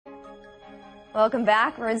Welcome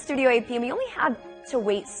back. We're in Studio AP, and we only have to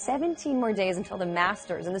wait 17 more days until the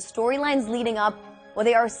Masters. And the storylines leading up, well,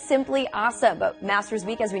 they are simply awesome. But Masters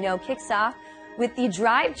Week, as we know, kicks off with the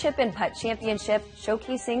Drive, Chip, and Putt Championship,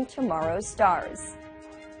 showcasing tomorrow's stars.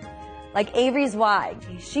 Like Avery Zweig,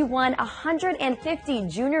 she won 150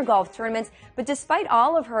 junior golf tournaments, but despite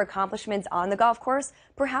all of her accomplishments on the golf course,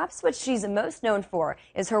 perhaps what she's most known for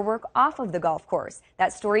is her work off of the golf course.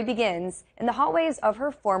 That story begins in the hallways of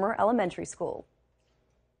her former elementary school.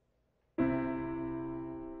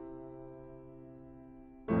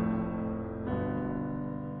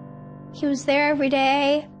 He was there every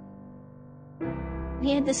day.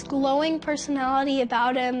 He had this glowing personality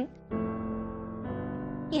about him.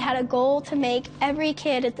 He had a goal to make every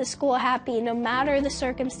kid at the school happy, no matter the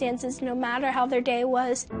circumstances, no matter how their day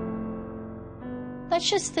was. That's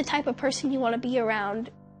just the type of person you want to be around.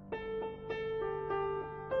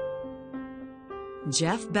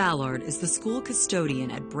 Jeff Ballard is the school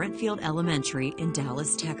custodian at Brentfield Elementary in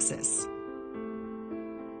Dallas, Texas.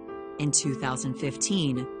 In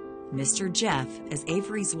 2015, Mr. Jeff, as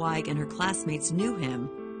Avery Zweig and her classmates knew him,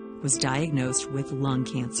 was diagnosed with lung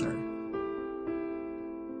cancer.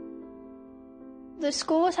 The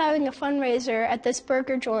school was having a fundraiser at this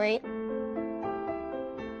burger joint.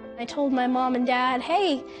 I told my mom and dad,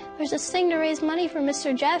 hey, there's this thing to raise money for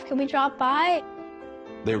Mr. Jeff. Can we drop by?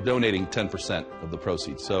 They were donating 10% of the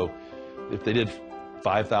proceeds. So if they did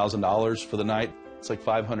 $5,000 for the night, it's like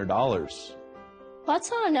 $500. Well,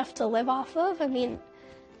 that's not enough to live off of. I mean,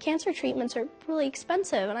 cancer treatments are really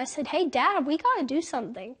expensive. And I said, hey, Dad, we got to do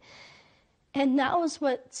something. And that was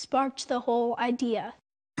what sparked the whole idea.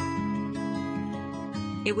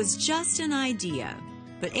 It was just an idea,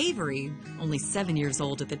 but Avery, only 7 years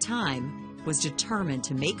old at the time, was determined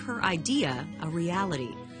to make her idea a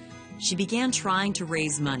reality. She began trying to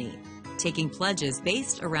raise money, taking pledges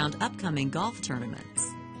based around upcoming golf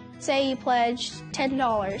tournaments. Say you pledged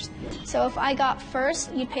 $10. So if I got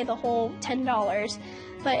first, you'd pay the whole $10.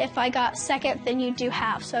 But if I got second, then you'd do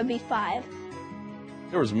half, so it'd be $5.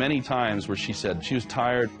 There was many times where she said she was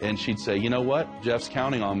tired, and she'd say, you know what, Jeff's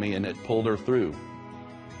counting on me, and it pulled her through.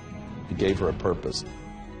 It gave her a purpose.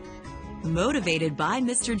 Motivated by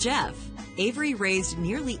Mr. Jeff, Avery raised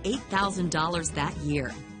nearly $8,000 that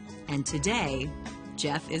year. And today,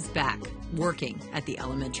 Jeff is back working at the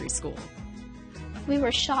elementary school. We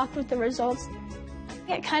were shocked with the results.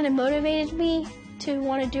 It kind of motivated me to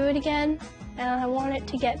want to do it again, and I want it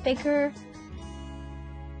to get bigger.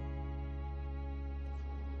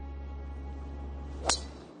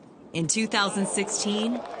 In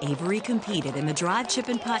 2016, Avery competed in the Drive, Chip,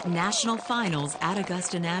 and Putt National Finals at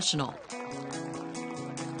Augusta National.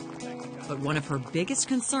 But one of her biggest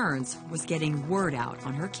concerns was getting word out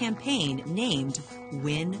on her campaign named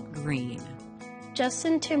Win Green.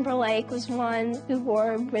 Justin Timberlake was one who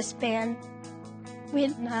wore a wristband. We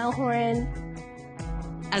had Niall Horan.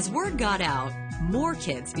 As word got out, more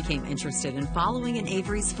kids became interested in following in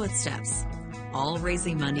Avery's footsteps, all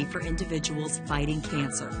raising money for individuals fighting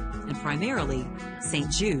cancer, and primarily St.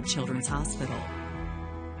 Jude Children's Hospital.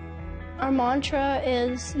 Our mantra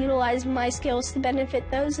is utilize my skills to benefit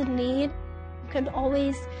those in need. You could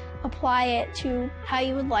always apply it to how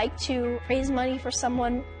you would like to raise money for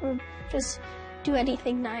someone or just do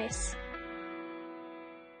anything nice.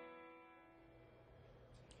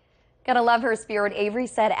 Gotta love her spirit. Avery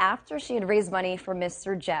said after she had raised money for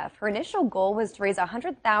Mr. Jeff, her initial goal was to raise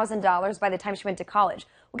 $100,000 by the time she went to college.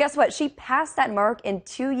 Well, guess what? She passed that mark in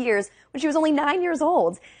 2 years when she was only 9 years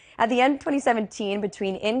old. At the end of 2017,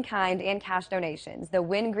 between in-kind and cash donations, the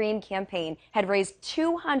Win Green campaign had raised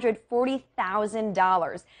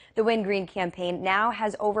 $240,000. The Win Green campaign now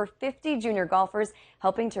has over 50 junior golfers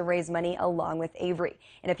helping to raise money along with Avery.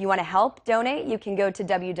 And if you want to help donate, you can go to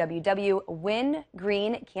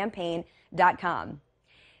www.wingreencampaign.com.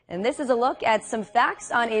 And this is a look at some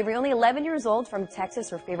facts on Avery, only 11 years old, from Texas.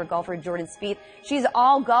 Her favorite golfer, Jordan Spieth. She's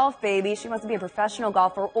all golf, baby. She wants to be a professional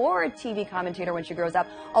golfer or a TV commentator when she grows up.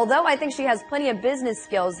 Although I think she has plenty of business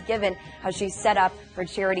skills, given how she's set up for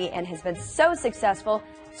charity and has been so successful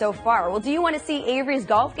so far. Well, do you want to see Avery's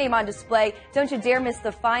golf game on display? Don't you dare miss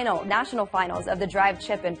the national finals of the Drive,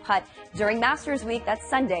 Chip, and Putt during Masters Week. That's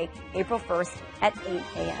Sunday, April 1st at 8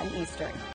 a.m. Eastern.